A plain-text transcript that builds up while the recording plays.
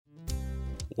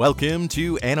Welcome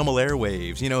to Animal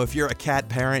Airwaves. If you're a cat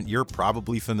parent, you're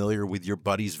probably familiar with your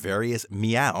buddy's various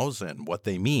meows and what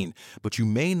they mean, but you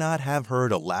may not have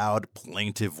heard a loud,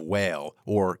 plaintive wail,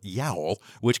 or yowl,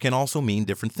 which can also mean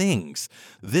different things.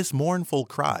 This mournful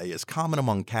cry is common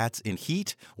among cats in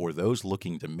heat or those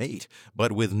looking to mate,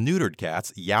 but with neutered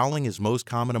cats, yowling is most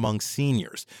common among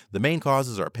seniors. The main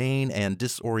causes are pain and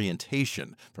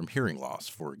disorientation from hearing loss,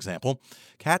 for example.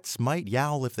 Cats might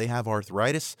yowl if they have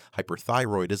arthritis,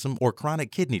 hyperthyroidism, or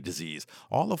chronic kidney disease,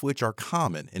 all of which are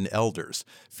common in elders.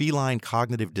 Feline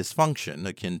cognitive dysfunction,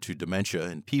 akin to dementia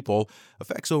in people,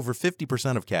 affects over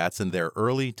 50% of cats in their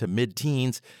early to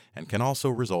mid-teens and can also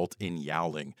result in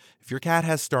yowling. If your cat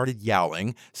has started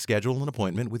yowling, schedule an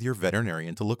appointment with your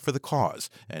veterinarian to look for the cause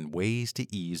and ways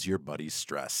to ease your buddy's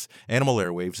stress. Animal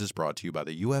Airwaves is brought to you by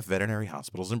the UF Veterinary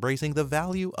Hospitals, embracing the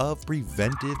value of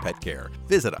preventive pet care.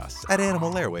 Visit us at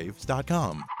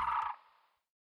animalairwaves.com.